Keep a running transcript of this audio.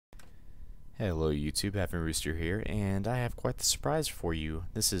Hello YouTube, Adventrooster here, and I have quite the surprise for you.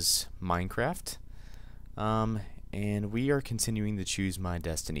 This is Minecraft, and we are continuing the Choose My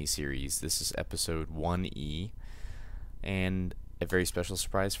Destiny series. This is episode 1E, and a very special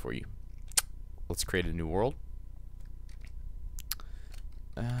surprise for you. Let's create a new world.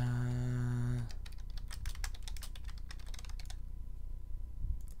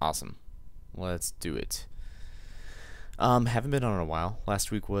 Awesome. Let's do it. Haven't been on in a while.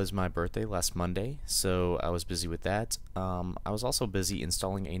 Last week was my birthday, last Monday, so I was busy with that. I was also busy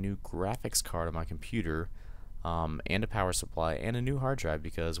installing a new graphics card on my computer, and a power supply, and a new hard drive,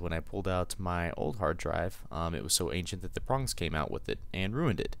 because when I pulled out my old hard drive, it was so ancient that the prongs came out with it and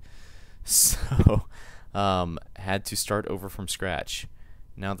ruined it. So, had to start over from scratch.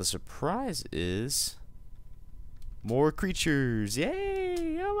 Now the surprise is more creatures!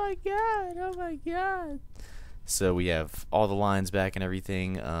 Yay! Oh my god! Oh my god! So we have all the lines back and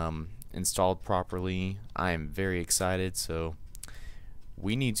everything installed properly. I am very excited, so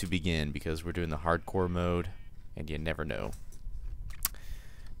we need to begin because we're doing the hardcore mode, and you never know.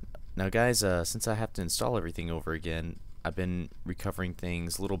 Now guys, since I have to install everything over again, I've been recovering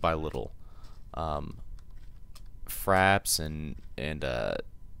things little by little. Fraps and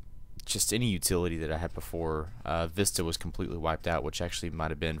just any utility that I had before. Vista was completely wiped out, which actually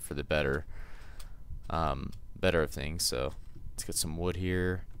might have been for the better. Better of things. So let's get some wood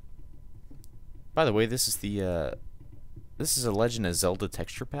here. By the way, this is the this is a Legend of Zelda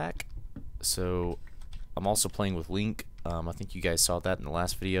texture pack. So I'm also playing with Link. I think you guys saw that in the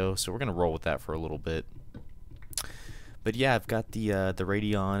last video, so we're gonna roll with that for a little bit. But yeah, I've got the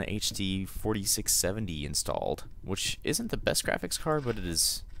Radeon HD 4670 installed, which isn't the best graphics card, but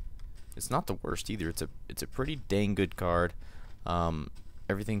it's not the worst either. It's a pretty dang good card.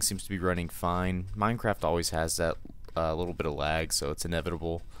 Everything seems to be running fine. Minecraft always has that little bit of lag, so it's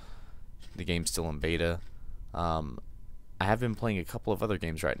inevitable. The game's still in beta. I have been playing a couple of other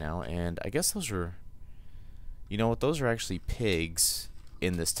games right now, and I guess those are, you know what, those are actually pigs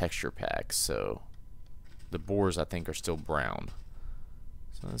in this texture pack, so the boars I think are still brown.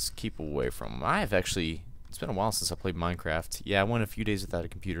 So let's keep away from them. I have actually, it's been a while since I played Minecraft. Yeah, I went a few days without a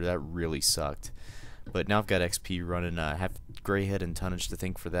computer. That really sucked. But now I've got XP running. I have Greyhead and Tonnage to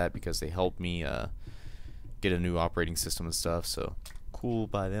thank for that because they helped me get a new operating system and stuff. So cool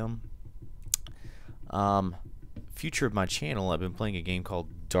by them. Future of my channel, I've been playing a game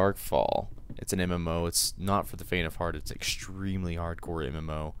called Darkfall. It's an MMO. It's not for the faint of heart. It's extremely hardcore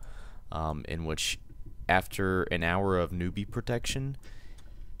MMO, in which after an hour of newbie protection,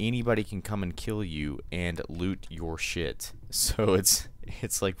 anybody can come and kill you and loot your shit. So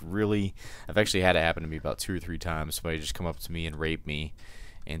it's like really, I've actually had it happen to me about 2 or 3 times. Somebody just come up to me and rape me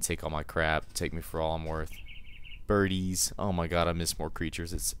and take all my crap, take me for all I'm worth. Birdies, oh my god, I miss more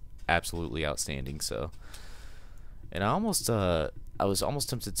creatures. It's absolutely outstanding. So, and I was almost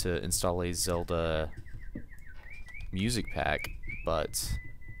tempted to install a Zelda music pack, but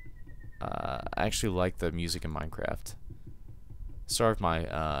I actually like the music in Minecraft. Sorry if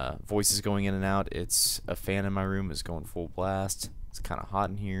my voice is going in and out. It's a fan in my room is going full blast. It's kind of hot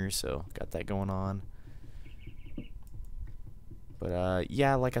in here, so got that going on. But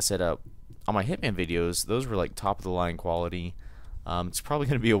yeah, like I said, on my Hitman videos, those were like top of the line quality. It's probably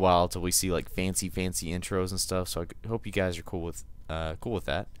gonna be a while till we see like fancy intros and stuff. So I hope you guys are cool with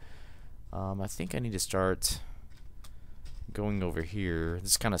that. I think I need to start going over here.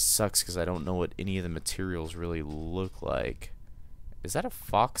 This kind of sucks because I don't know what any of the materials really look like. Is that a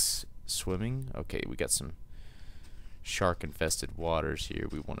fox swimming? Okay, we got some shark-infested waters here.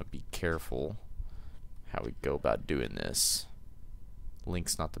 We want to be careful how we go about doing this.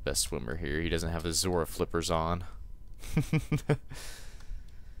 Link's not the best swimmer here. He doesn't have his Zora flippers on.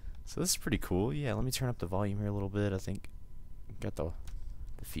 So this is pretty cool. Yeah, let me turn up the volume here a little bit. I think got the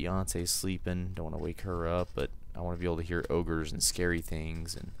fiance sleeping. Don't want to wake her up, but I want to be able to hear ogres and scary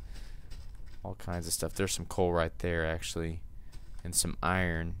things and all kinds of stuff. There's some coal right there, actually. And some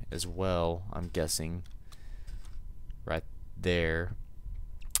iron as well, I'm guessing. Right there.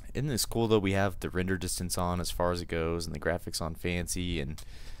 Isn't this cool though? We have the render distance on as far as it goes, and the graphics on fancy, and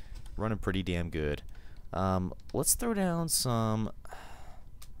running pretty damn good. Let's throw down some.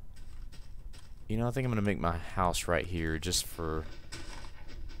 You know, I think I'm gonna make my house right here just for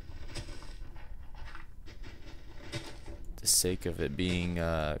the sake of it being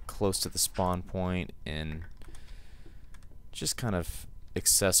close to the spawn point and just kind of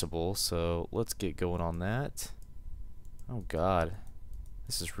accessible. So let's get going on that. Oh god,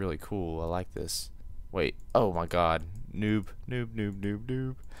 this is really cool. I like this. Wait, oh my god, noob.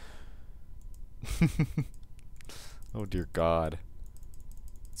 Oh dear god,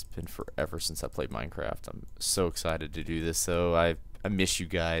 It's been forever since I played Minecraft. I'm so excited to do this, though. I miss you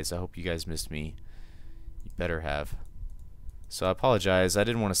guys. I hope you guys missed me. You better have. So I apologize. I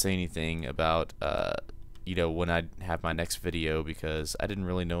didn't want to say anything about, you know, when I'd have my next video because I didn't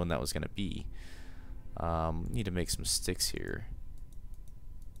really know when that was going to be. Need to make some sticks here.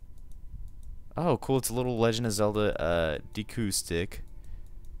 Oh, cool. It's a little Legend of Zelda Deku stick.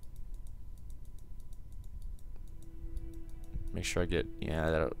 Make sure I get,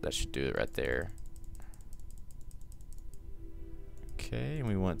 yeah, that should do it right there. Okay, and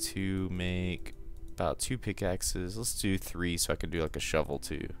we want to make about 2 pickaxes. Let's do 3 so I can do like a shovel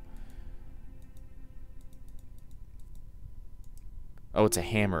too. Oh, it's a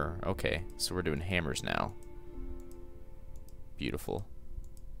hammer. Okay, so we're doing hammers now. Beautiful.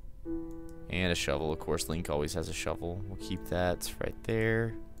 And a shovel, of course. Link always has a shovel. We'll keep that right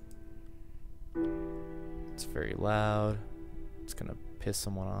there. It's very loud. It's gonna piss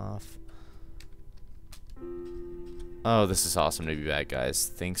someone off. Oh, this is awesome to be back, guys.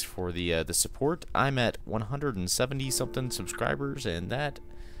 Thanks for the support. I'm at 170 something subscribers, and that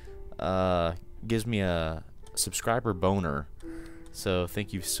gives me a subscriber boner. So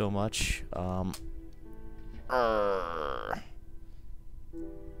thank you so much.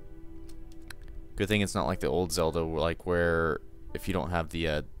 Good thing it's not like the old Zelda, like where if you don't have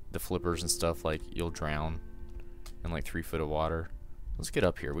the flippers and stuff, like you'll drown in like 3 foot of water. Let's get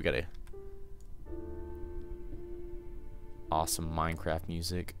up here. We got a awesome Minecraft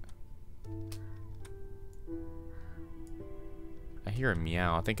music. I hear a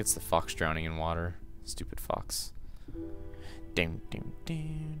meow. I think it's the fox drowning in water. Stupid fox.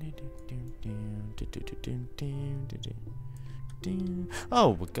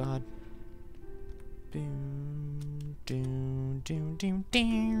 Oh God.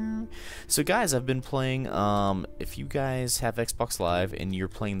 So guys, I've been playing, if you guys have Xbox Live and you're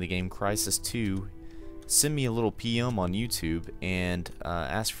playing the game Crysis 2, send me a little PM on YouTube and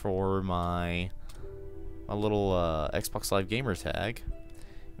ask for my little Xbox Live gamer tag,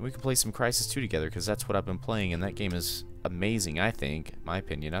 and we can play some Crysis 2 together, because that's what I've been playing, and that game is amazing, I think. My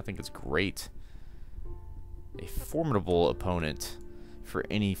opinion, I think it's great. A formidable opponent for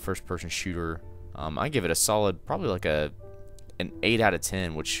any first-person shooter. I give it a solid, probably like an 8 out of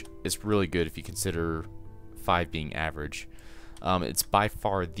 10, which is really good if you consider 5 being average. It's by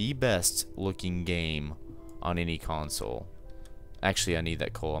far the best looking game on any console. Actually, I need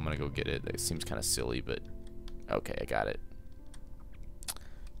that coal. I'm gonna go get it. That seems kind of silly, but okay, I got it.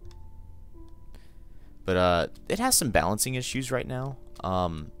 But it has some balancing issues right now.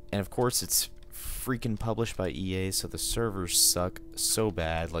 And of course, it's freaking published by EA, so the servers suck so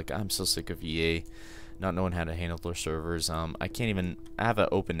bad. Like, I'm so sick of EA not knowing how to handle their servers. I can't even, I have an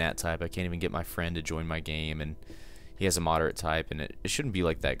open NAT type. I can't even get my friend to join my game, and he has a moderate type, and it shouldn't be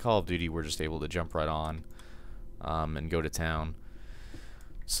like that. Call of Duty, we're just able to jump right on and go to town.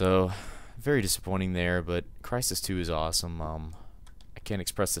 So very disappointing there, but Crysis 2 is awesome. I can't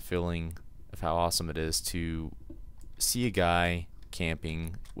express the feeling of how awesome it is to see a guy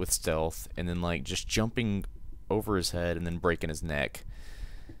camping with stealth and then like just jumping over his head and then breaking his neck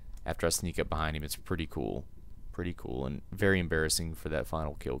after I sneak up behind him. It's pretty cool, and very embarrassing for that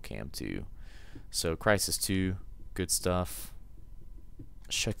final kill cam too. So Crysis 2, good stuff.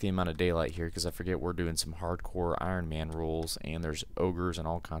 Check the amount of daylight here, because I forget we're doing some hardcore Iron Man rules, and there's ogres and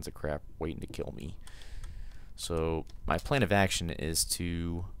all kinds of crap waiting to kill me. So my plan of action is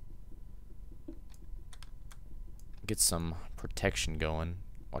to get some protection going.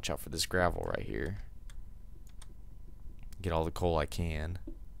 Watch out for this gravel right here. Get all the coal I can.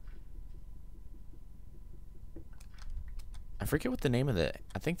 I forget what the name of the,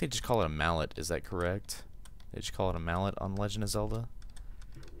 I think they just call it a mallet. Is that correct? They just call it a mallet on Legend of Zelda.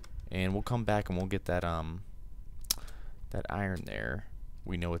 And we'll come back and we'll get that that iron there.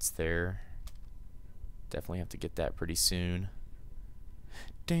 We know it's there. Definitely have to get that pretty soon.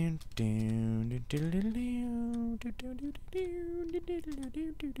 Yeah,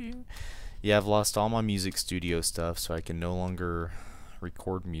 I've lost all my music studio stuff, so I can no longer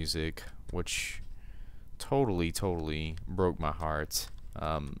record music, which totally broke my heart.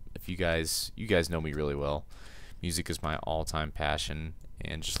 If you guys know me really well, music is my all-time passion,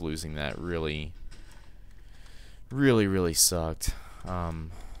 and just losing that really sucked. I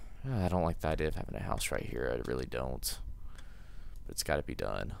don't like the idea of having a house right here. I really don't. But it's got to be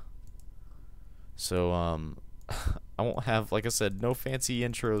done. So I won't have, like I said, no fancy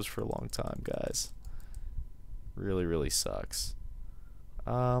intros for a long time, guys. Really sucks.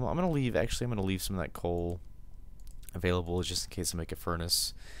 I'm gonna leave. Actually, I'm gonna leave some of that coal available just in case I make a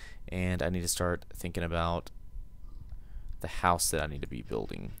furnace, and I need to start thinking about the house that I need to be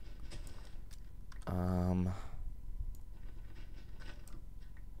building. I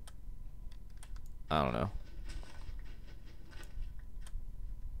don't know.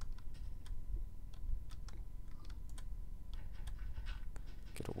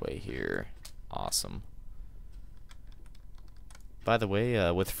 Get away here. Awesome. By the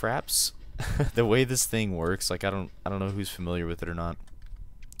way, with Fraps, the way this thing works, like I don't know who's familiar with it or not.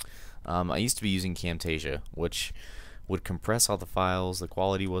 I used to be using Camtasia, which would compress all the files. The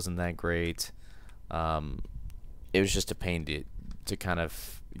quality wasn't that great. It was just a pain to kind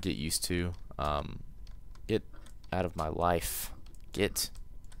of get used to. Get out of my life. I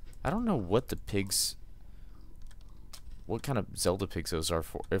don't know what the pigs, what kind of Zelda pigs those are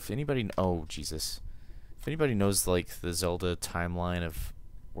for. If anybody, oh Jesus, if anybody knows like the Zelda timeline of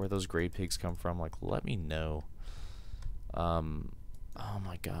where those gray pigs come from, like let me know. Oh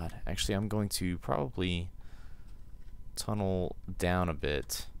my God, actually I'm going to probably tunnel down a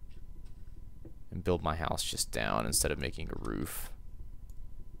bit and build my house just down instead of making a roof.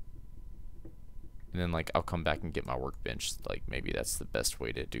 And then like I'll come back and get my workbench. Like maybe that's the best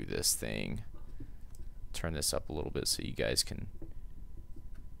way to do this thing. Turn this up a little bit so you guys can.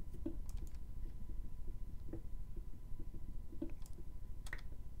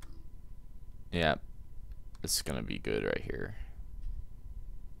 Yeah, it's gonna be good right here.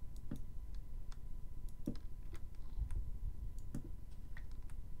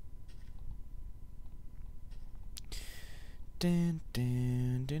 And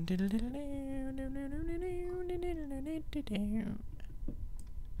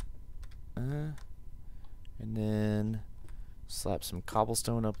then slap some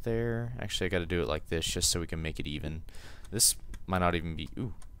cobblestone up there. Actually, I got to do it like this just so we can make it even. This might not even be.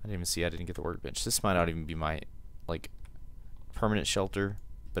 Ooh, I didn't even see. I didn't get the workbench. This might not even be my like permanent shelter,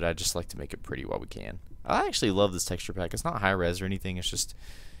 but I just like to make it pretty while we can. I actually love this texture pack. It's not high res or anything. It's just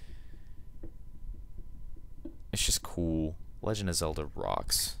cool. Legend of Zelda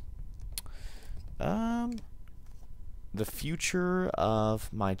rocks. The future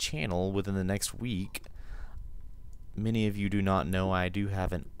of my channel within the next week. Many of you do not know I do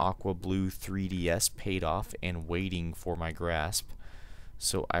have an aqua blue 3DS paid off and waiting for my grasp.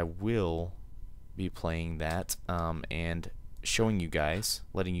 So I will be playing that and showing you guys,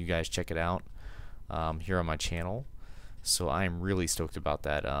 letting you guys check it out here on my channel. So I am really stoked about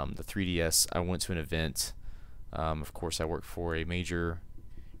that. The 3DS, I went to an event. Of course, I work for a major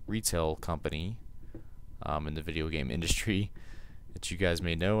retail company in the video game industry that you guys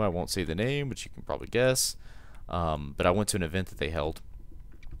may know. I won't say the name, but you can probably guess. But I went to an event that they held,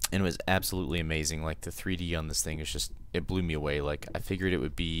 and it was absolutely amazing. Like the 3D on this thing is just, it blew me away. Like I figured it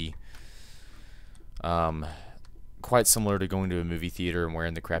would be quite similar to going to a movie theater and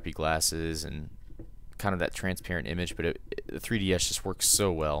wearing the crappy glasses and kind of that transparent image, but the 3DS just works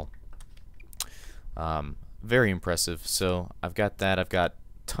so well. Very impressive. So I've got that. I've got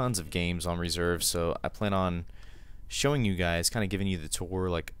tons of games on reserve, so I plan on showing you guys, kind of giving you the tour,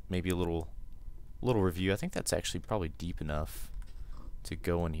 like maybe a little review. I think that's actually probably deep enough to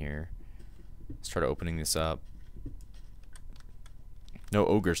go in here. Let's try to opening this up. No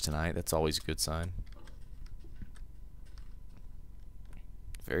ogres tonight. That's always a good sign.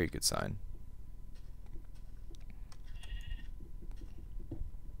 Very good sign.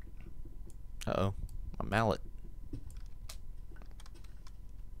 Uh-oh. My mallet.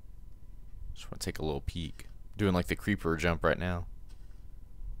 Just want to take a little peek. Doing like the creeper jump right now.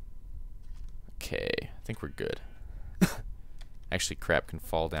 Okay, I think we're good. Actually, crap can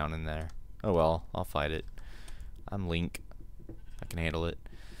fall down in there. Oh well, I'll fight it. I'm Link. I can handle it.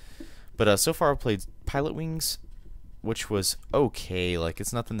 But so far I've played Pilot Wings, which was okay. Like,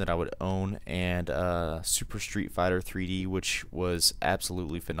 it's nothing that I would own. And Super Street Fighter 3D, which was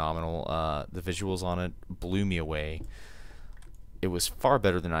absolutely phenomenal. The visuals on it blew me away. It was far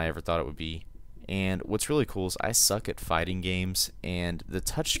better than I ever thought it would be. And what's really cool is I suck at fighting games, and the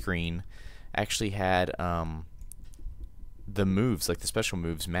touchscreen actually had the moves, like the special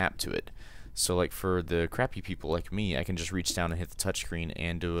moves, mapped to it. So like for the crappy people like me, I can just reach down and hit the touchscreen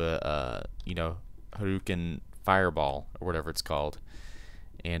and do a you know, Hadouken fireball or whatever it's called,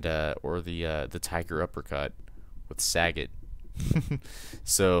 and or the tiger uppercut with Sagat.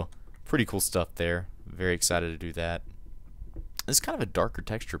 So pretty cool stuff there. Very excited to do that. It's kind of a darker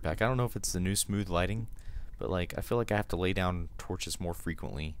texture pack. I don't know if it's the new smooth lighting, but like I feel like I have to lay down torches more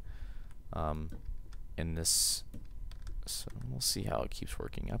frequently in this. So we'll see how it keeps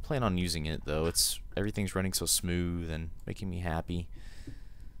working. I plan on using it though. Everything's running so smooth and making me happy.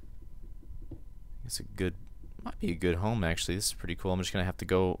 It's a good Might be a good home, actually. This is pretty cool. I'm just going to have to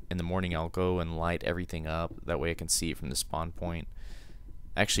go in the morning. I'll go and light everything up. That way I can see it from the spawn point.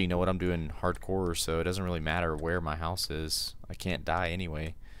 Actually, you know what? I'm doing hardcore, so it doesn't really matter where my house is. I can't die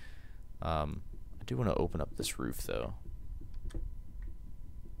anyway. I do want to open up this roof, though.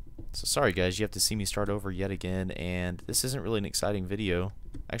 So sorry, guys. You have to see me start over yet again, and this isn't really an exciting video.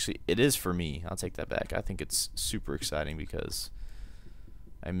 Actually, it is for me. I'll take that back. I think it's super exciting because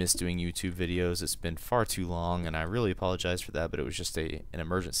I miss doing YouTube videos. It's been far too long, and I really apologize for that, but it was just an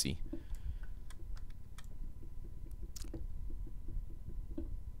emergency.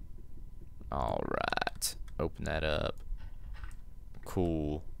 Alright. Open that up.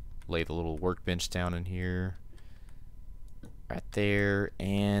 Cool. Lay the little workbench down in here. Right there.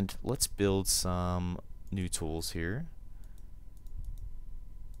 And let's build some new tools here.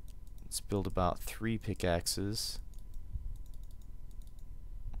 Let's build about 3 pickaxes.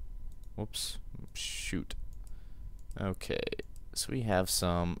 Whoops. Shoot. Okay. So we have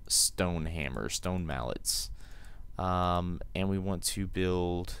some stone hammers, stone mallets. And we want to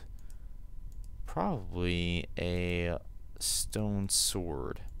build probably a stone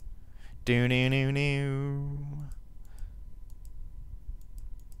sword.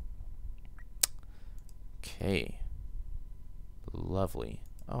 Okay. Lovely.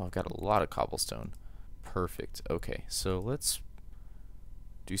 Oh, I've got a lot of cobblestone. Perfect. Okay, so let's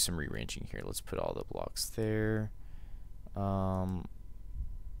do some rearranging here. Let's put all the blocks there. What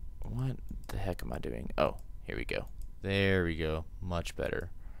the heck am I doing? Oh, here we go. There we go. Much better.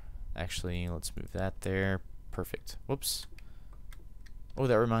 Actually, let's move that there. Perfect. Whoops. Oh,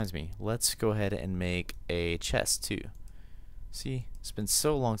 that reminds me. Let's go ahead and make a chest, too. See, it's been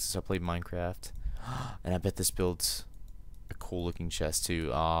so long since I played Minecraft. And I bet this builds a cool-looking chest,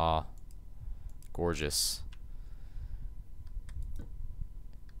 too. Ah, gorgeous.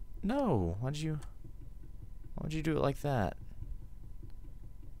 No, why'd you do it like that?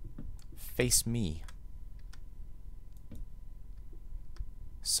 Face me.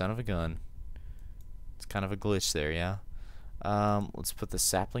 Son of a gun. It's kind of a glitch there, yeah? Let's put the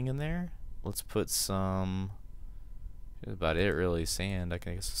sapling in there. Let's put some... That's about it, really. Sand. I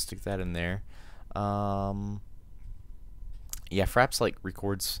guess I'll stick that in there. Yeah, Fraps, like,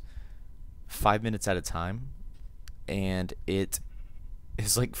 records 5 minutes at a time. And it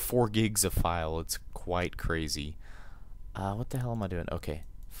is like 4 gigs of file. It's quite crazy. What the hell am I doing? Okay,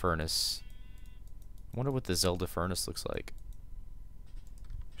 furnace. I wonder what the Zelda furnace looks like.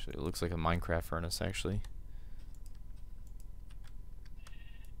 Actually, it looks like a Minecraft furnace, actually.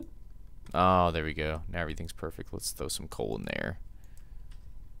 Oh, there we go. Now everything's perfect. Let's throw some coal in there.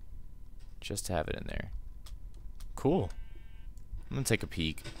 Just to have it in there. Cool. I'm gonna take a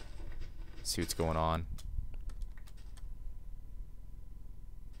peek. See what's going on.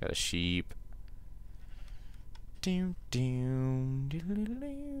 Got a sheep.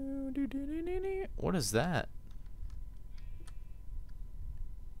 What is that?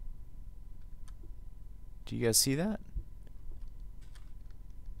 Do you guys see that?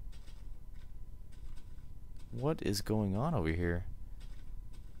 What is going on over here?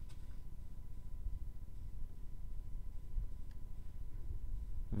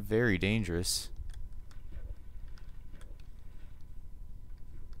 Very dangerous.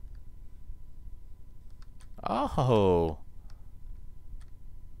 Oh,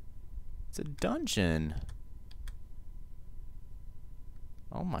 it's a dungeon.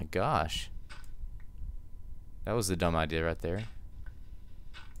 Oh my gosh. That was the dumb idea right there.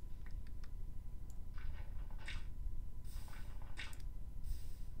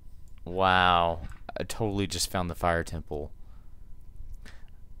 Wow. I totally just found the fire temple.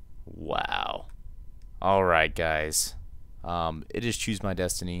 Wow. Alright, guys. It is Choose My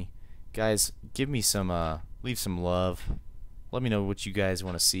Destiny. Guys, give me some, leave some love. Let me know what you guys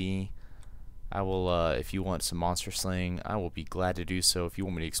want to see. I will, if you want some monster slaying, I will be glad to do so. If you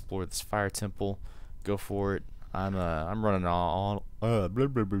want me to explore this fire temple, go for it. I'm running I'm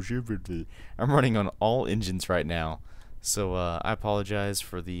running on all engines right now. So, I apologize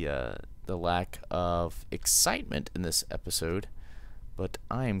for the lack of excitement in this episode. But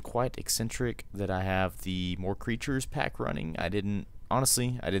I am quite eccentric that I have the More Creatures pack running.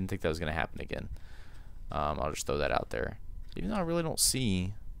 Honestly, I didn't think that was going to happen again. I'll just throw that out there. Even though I really don't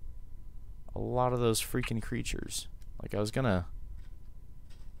see a lot of those freaking creatures. Like I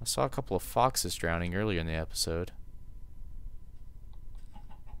saw a couple of foxes drowning earlier in the episode.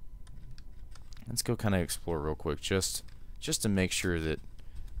 Let's go kind of explore real quick, just to make sure that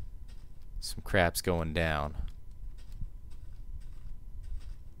some crap's going down.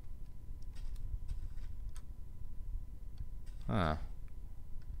 Huh.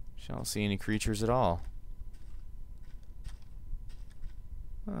 I don't see any creatures at all.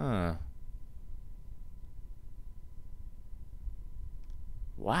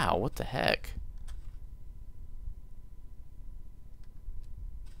 Wow, what the heck?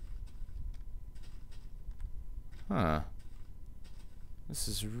 Huh. This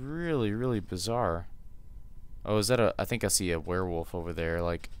is really, really bizarre. Oh, is that a... I think I see a werewolf over there,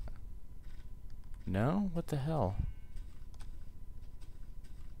 like... No? What the hell?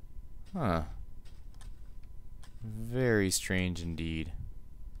 Huh. Very strange indeed.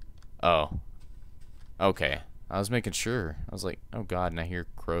 Oh. Okay. I was making sure. I was like, oh god, and I hear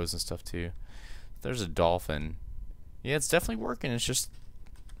crows and stuff too. There's a dolphin. Yeah, it's definitely working. It's just...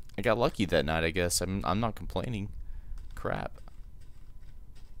 I got lucky that night, I guess. I'm not complaining. Crap.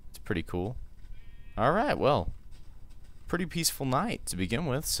 It's pretty cool. Alright, well. Pretty peaceful night to begin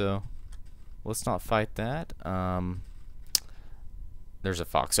with, so... Let's not fight that. There's a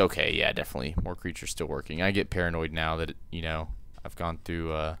fox. Okay, yeah, definitely. More creatures still working. I get paranoid now that, you know, I've gone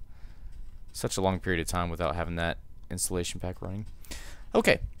through such a long period of time without having that installation pack running.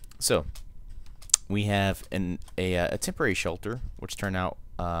 Okay, so we have a temporary shelter, which turned out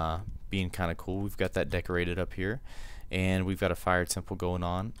being kind of cool. We've got that decorated up here, and we've got a fire temple going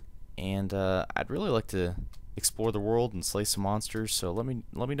on. And I'd really like to explore the world and slay some monsters, so let me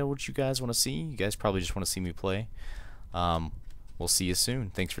know what you guys want to see. You guys probably just want to see me play. We'll see you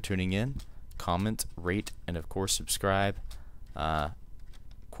soon. Thanks for tuning in. Comment, rate, and of course subscribe.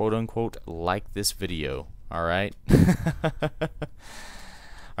 Quote unquote like this video. Alright?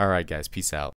 Alright guys, peace out.